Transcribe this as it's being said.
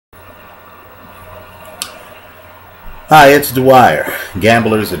Hi, it's Dwyer,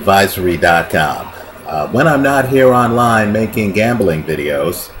 gamblersadvisory.com. When I'm not here online making gambling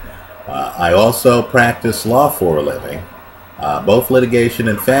videos, I also practice law for a living, both litigation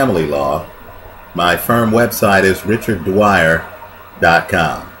and family law. My firm website is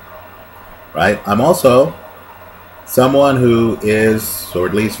richarddwyer.com. Right? I'm also someone who is, or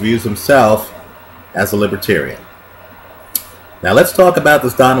at least views himself, as a libertarian. Now let's talk about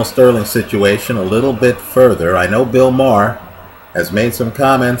this Donald Sterling situation a little bit further. I know Bill Maher has made some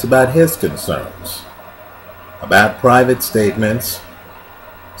comments about his concerns about private statements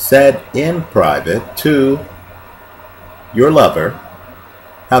said in private to your lover,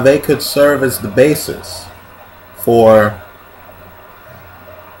 how they could serve as the basis for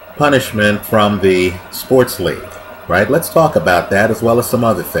punishment from the sports league. Right? Let's talk about that as well as some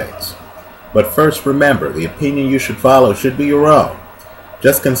other things. But first, remember, the opinion you should follow should be your own.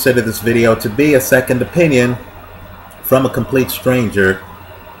 Just consider this video to be a second opinion from a complete stranger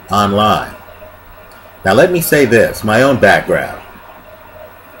online. Now let me say this, my own background.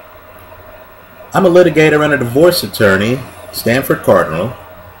 I'm a litigator and a divorce attorney, Stanford Cardinal,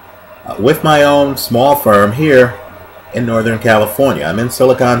 with my own small firm here in Northern California. I'm in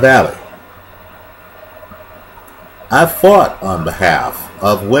Silicon Valley. I've fought on behalf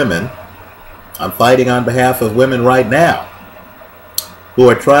of women. I'm fighting on behalf of women right now who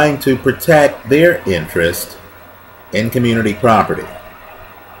are trying to protect their interest in community property.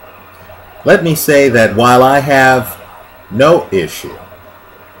 Let me say that while I have no issue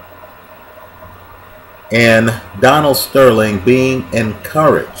in Donald Sterling being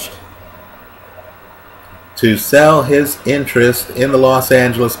encouraged to sell his interest in the Los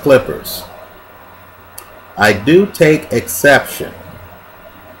Angeles Clippers, I do take exception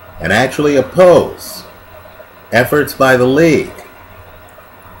and actually oppose efforts by the league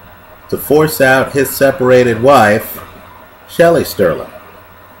to force out his separated wife, Shelly Sterling.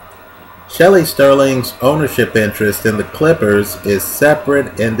 Shelly Sterling's ownership interest in the Clippers is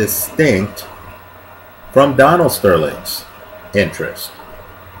separate and distinct from Donald Sterling's interest.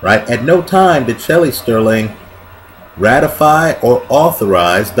 Right? At no time did Shelly Sterling ratify or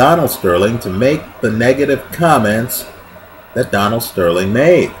authorize Donald Sterling to make the negative comments that Donald Sterling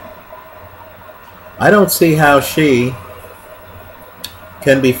made. I don't see how she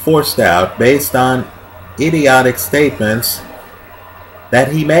can be forced out based on idiotic statements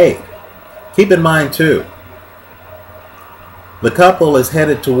that he made. Keep in mind too, the couple is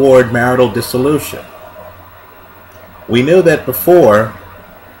headed toward marital dissolution. We knew that before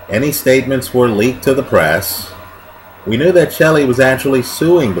any statements were leaked to the press. We knew that Shelly was actually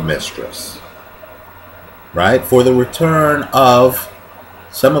suing the mistress, right, for the return of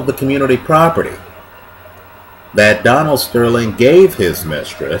some of the community property that Donald Sterling gave his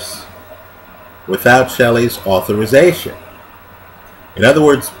mistress without Shelly's authorization. In other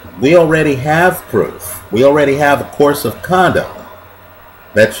words, we already have proof. We already have a course of conduct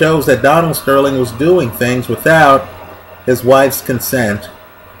that shows that Donald Sterling was doing things without his wife's consent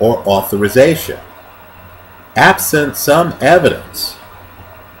or authorization. Absent some evidence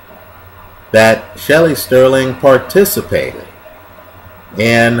that Shelly Sterling participated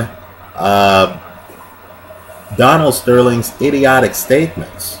in Donald Sterling's idiotic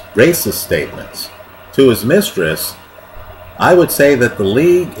statements, racist statements, to his mistress, I would say that the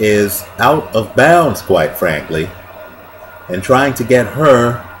league is out of bounds, quite frankly, in trying to get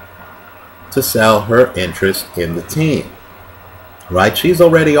her to sell her interest in the team. Right? She's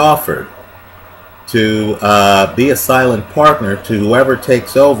already offered to be a silent partner to whoever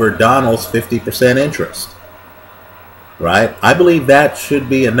takes over Donald's 50% interest. Right? I believe that should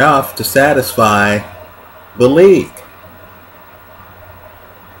be enough to satisfy the league.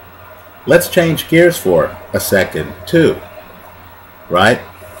 Let's change gears for a second too. Right?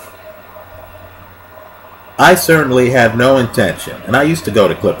 I certainly have no intention, and I used to go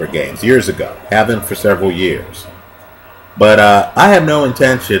to Clipper games years ago, haven't for several years, but I have no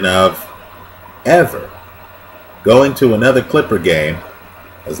intention of ever going to another Clipper game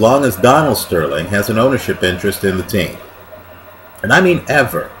as long as Donald Sterling has an ownership interest in the team. And I mean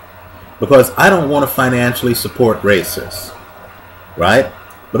ever, because I don't want to financially support racists, right?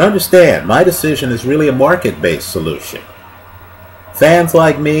 But understand, my decision is really a market-based solution. Fans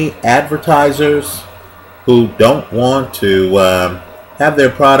like me, advertisers who don't want to have their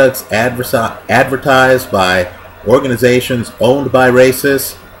products advertised by organizations owned by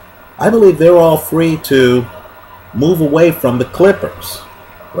racists, I believe they're all free to move away from the Clippers,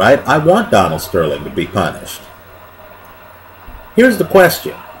 right? I want Donald Sterling to be punished. Here's the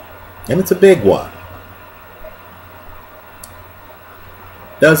question, and it's a big one.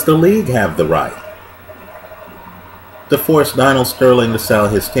 Does the league have the right to force Donald Sterling to sell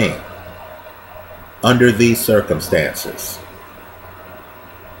his team under these circumstances.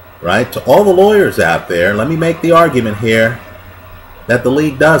 Right? To all the lawyers out there, let me make the argument here that the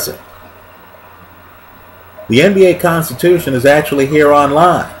league doesn't. The NBA Constitution is actually here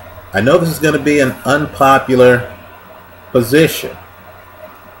online. I know this is going to be an unpopular position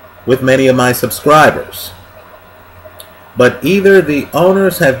with many of my subscribers, but either the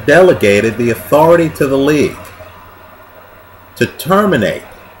owners have delegated the authority to the league to terminate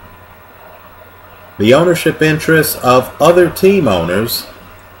the ownership interests of other team owners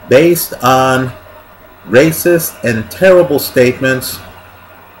based on racist and terrible statements,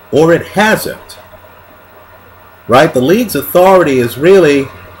 or it hasn't. Right? The league's authority is really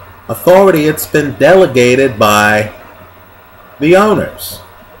authority it's been delegated by the owners.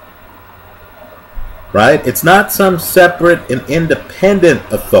 Right? It's not some separate and independent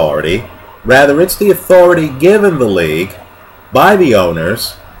authority. Rather, it's the authority given the league by the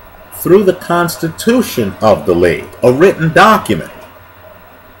owners through the Constitution of the league, a written document.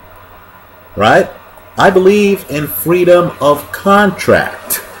 Right? I believe in freedom of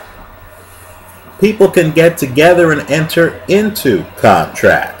contract. People can get together and enter into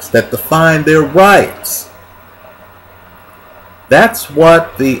contracts that define their rights. That's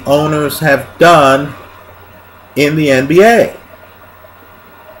what the owners have done in the NBA.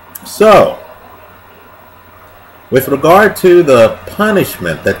 So, with regard to the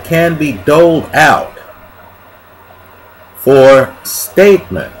punishment that can be doled out for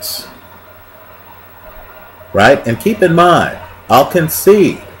statements, right? And keep in mind, I'll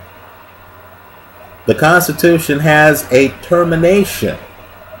concede, the Constitution has a termination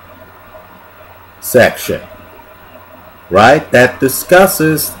section, right, that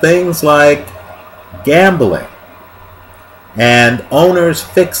discusses things like gambling and owners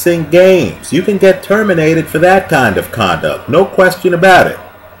fixing games. You can get terminated for that kind of conduct, no question about it.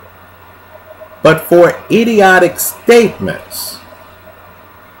 But for idiotic statements,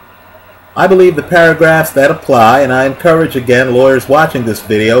 I believe the paragraphs that apply, and I encourage again lawyers watching this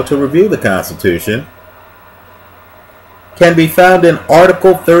video to review the Constitution, can be found in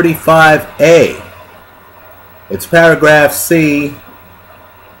Article 35A. It's paragraph C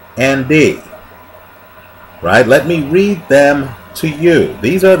and D. Right? Let me read them to you.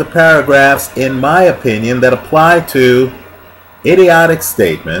 These are the paragraphs, in my opinion, that apply to idiotic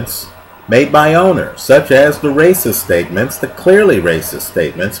statements made by owners, such as the racist statements, the clearly racist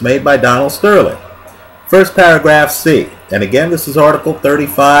statements made by Donald Sterling. First paragraph C, and again this is Article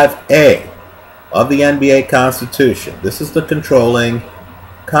 35A of the NBA Constitution. This is the controlling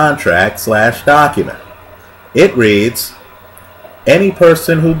contract / document. It reads, any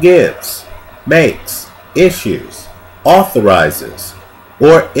person who gives, makes, issues, authorizes,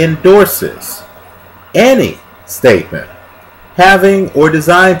 or endorses any statement having or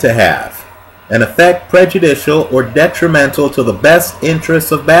designed to have an effect prejudicial or detrimental to the best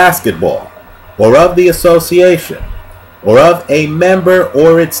interests of basketball or of the association or of a member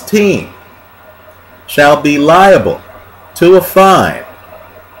or its team shall be liable to a fine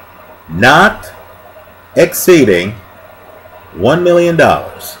not exceeding $1 million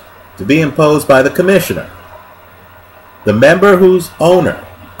to be imposed by the commissioner. The member whose owner,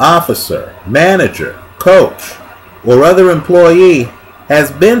 officer, manager, coach, or other employee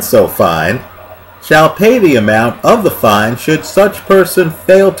has been so fined shall pay the amount of the fine should such person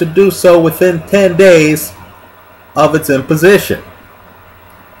fail to do so within 10 days of its imposition.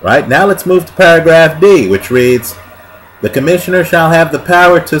 Right, now let's move to paragraph D, which reads, the commissioner shall have the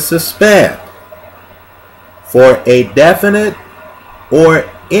power to suspend for a definite or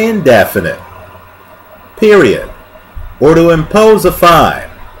indefinite period, or to impose a fine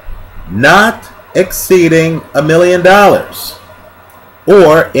not exceeding $1 million,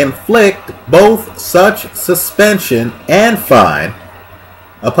 or inflict both such suspension and fine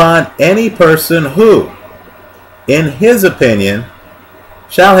upon any person who, in his opinion,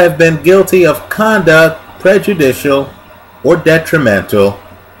 shall have been guilty of conduct prejudicial or detrimental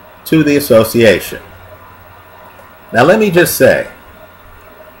to the association. Now let me just say,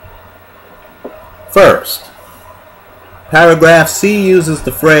 first, paragraph C uses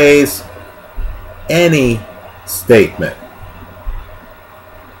the phrase any statement.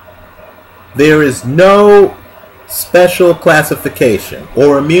 There is no special classification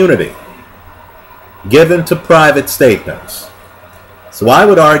or immunity given to private statements. So I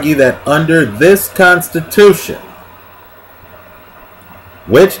would argue that under this Constitution,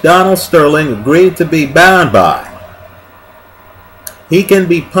 which Donald Sterling agreed to be bound by, he can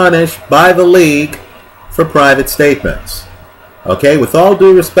be punished by the league for private statements. Okay, with all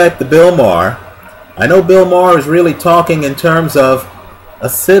due respect to Bill Maher, I know Bill Maher is really talking in terms of a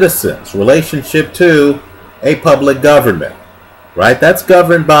citizen's relationship to a public government, right? That's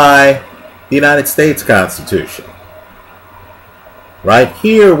governed by the United States Constitution. Right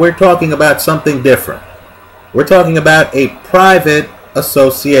here, we're talking about something different. We're talking about a private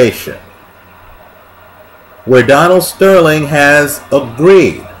association where Donald Sterling has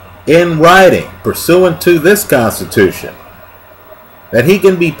agreed in writing, pursuant to this Constitution, that he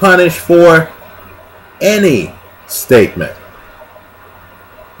can be punished for any statement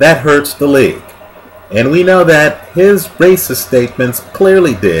that hurts the league. And we know that his racist statements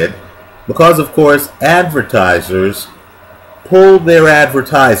clearly did, because of course advertisers pulled their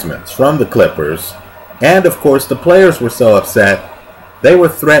advertisements from the Clippers, and of course the players were so upset they were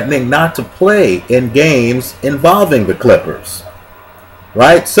threatening not to play in games involving the Clippers.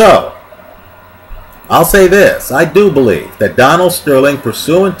 Right? So, I'll say this. I do believe that Donald Sterling,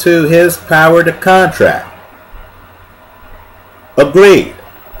 pursuant to his power to contract, agreed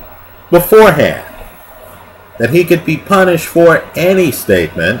beforehand that he could be punished for any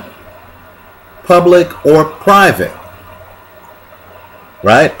statement, public or private.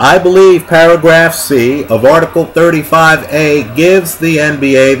 Right? I believe paragraph C of Article 35A gives the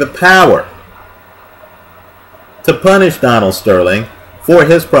NBA the power to punish Donald Sterling for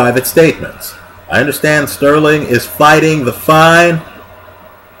his private statements. I understand Sterling is fighting the fine.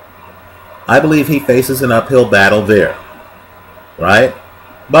 I believe he faces an uphill battle there. Right?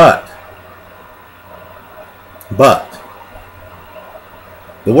 But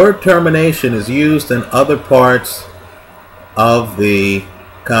the word termination is used in other parts of the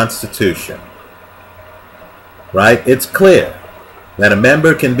Constitution. Right? It's clear that a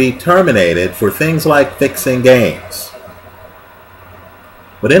member can be terminated for things like fixing games.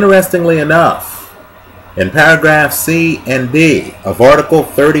 But interestingly enough, in paragraph C and D of Article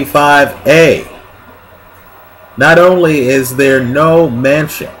 35A, not only is there no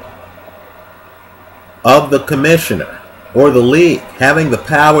mention of the commissioner or the league having the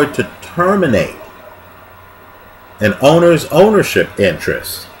power to terminate an owner's ownership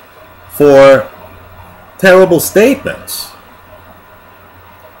interest for terrible statements,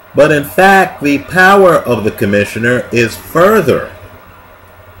 but in fact the power of the commissioner is further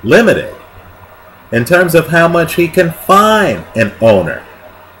limited in terms of how much he can fine an owner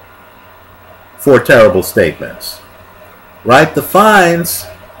for terrible statements. Right? The fines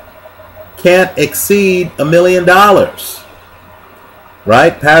can't exceed $1 million.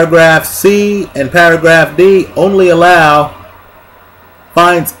 Right? Paragraph C and paragraph D only allow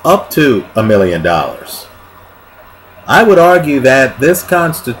fines up to $1 million. I would argue that this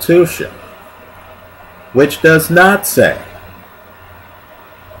Constitution, which does not say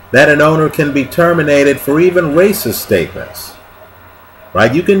that an owner can be terminated for even racist statements,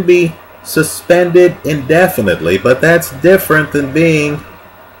 right? You can be suspended indefinitely, but that's different than being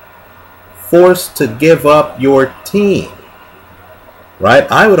forced to give up your team. Right?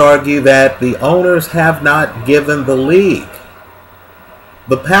 I would argue that the owners have not given the league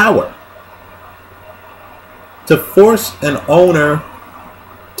the power to force an owner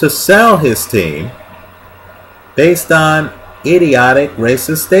to sell his team based on idiotic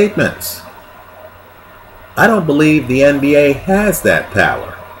racist statements. I don't believe the NBA has that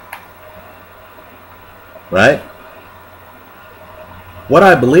power. Right? What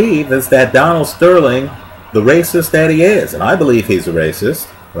I believe is that Donald Sterling, the racist that he is, and I believe he's a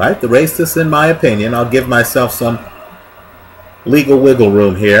racist, right? The racist, in my opinion, I'll give myself some legal wiggle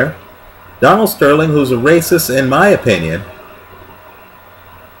room here. Donald Sterling, who's a racist in my opinion,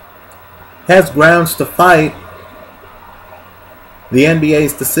 has grounds to fight the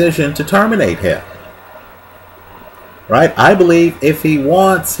NBA's decision to terminate him. Right? I believe if he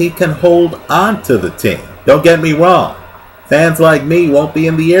wants, he can hold on to the team. Don't get me wrong. Fans like me won't be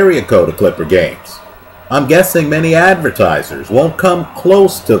in the area code of Clipper games. I'm guessing many advertisers won't come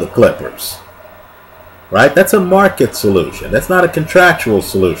close to the Clippers. Right? That's a market solution. That's not a contractual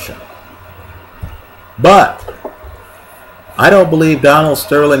solution. But I don't believe Donald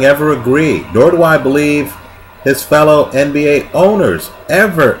Sterling ever agreed, nor do I believe his fellow NBA owners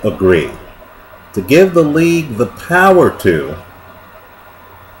ever agreed to give the league the power to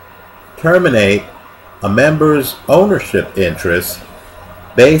terminate a member's ownership interest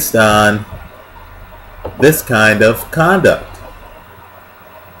based on this kind of conduct.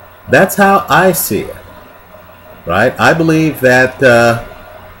 That's how I see it. Right? I believe that the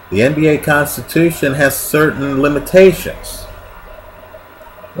NBA Constitution has certain limitations.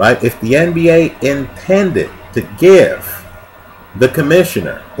 Right? If the NBA intended to give the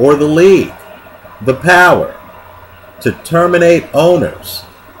commissioner or the league the power to terminate owners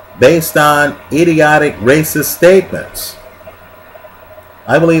based on idiotic racist statements.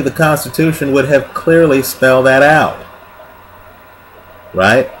 I believe the Constitution would have clearly spelled that out.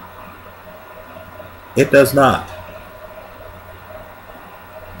 Right? It does not.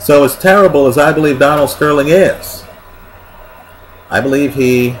 So as terrible as I believe Donald Sterling is, I believe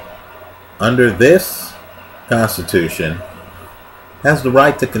he, under this Constitution, has the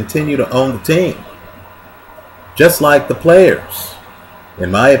right to continue to own the team. Just like the players,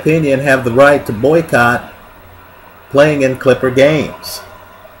 in my opinion, have the right to boycott playing in Clipper games.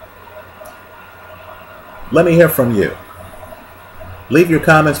 Let me hear from you. Leave your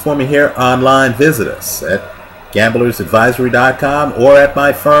comments for me here online. Visit us at gamblersadvisory.com or at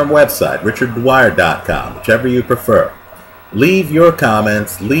my firm website, richarddwyer.com, whichever you prefer. Leave your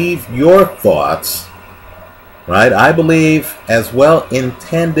comments, leave your thoughts, right? I believe as well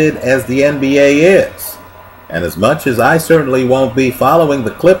intended as the NBA is, and as much as I certainly won't be following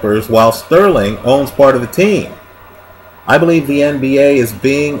the Clippers while Sterling owns part of the team, I believe the NBA is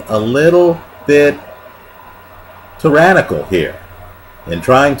being a little bit tyrannical here in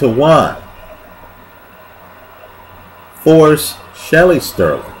trying to, one, force Shelley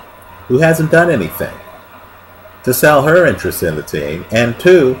Sterling, who hasn't done anything, to sell her interest in the team, and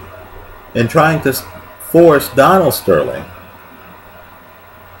two, in trying to force Donald Sterling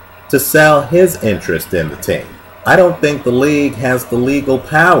to sell his interest in the team. I don't think the league has the legal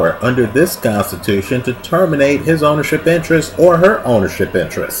power under this Constitution to terminate his ownership interest or her ownership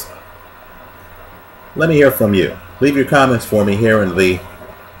interest. Let me hear from you. Leave your comments for me here in the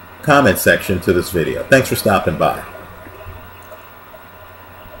comment section to this video. Thanks for stopping by.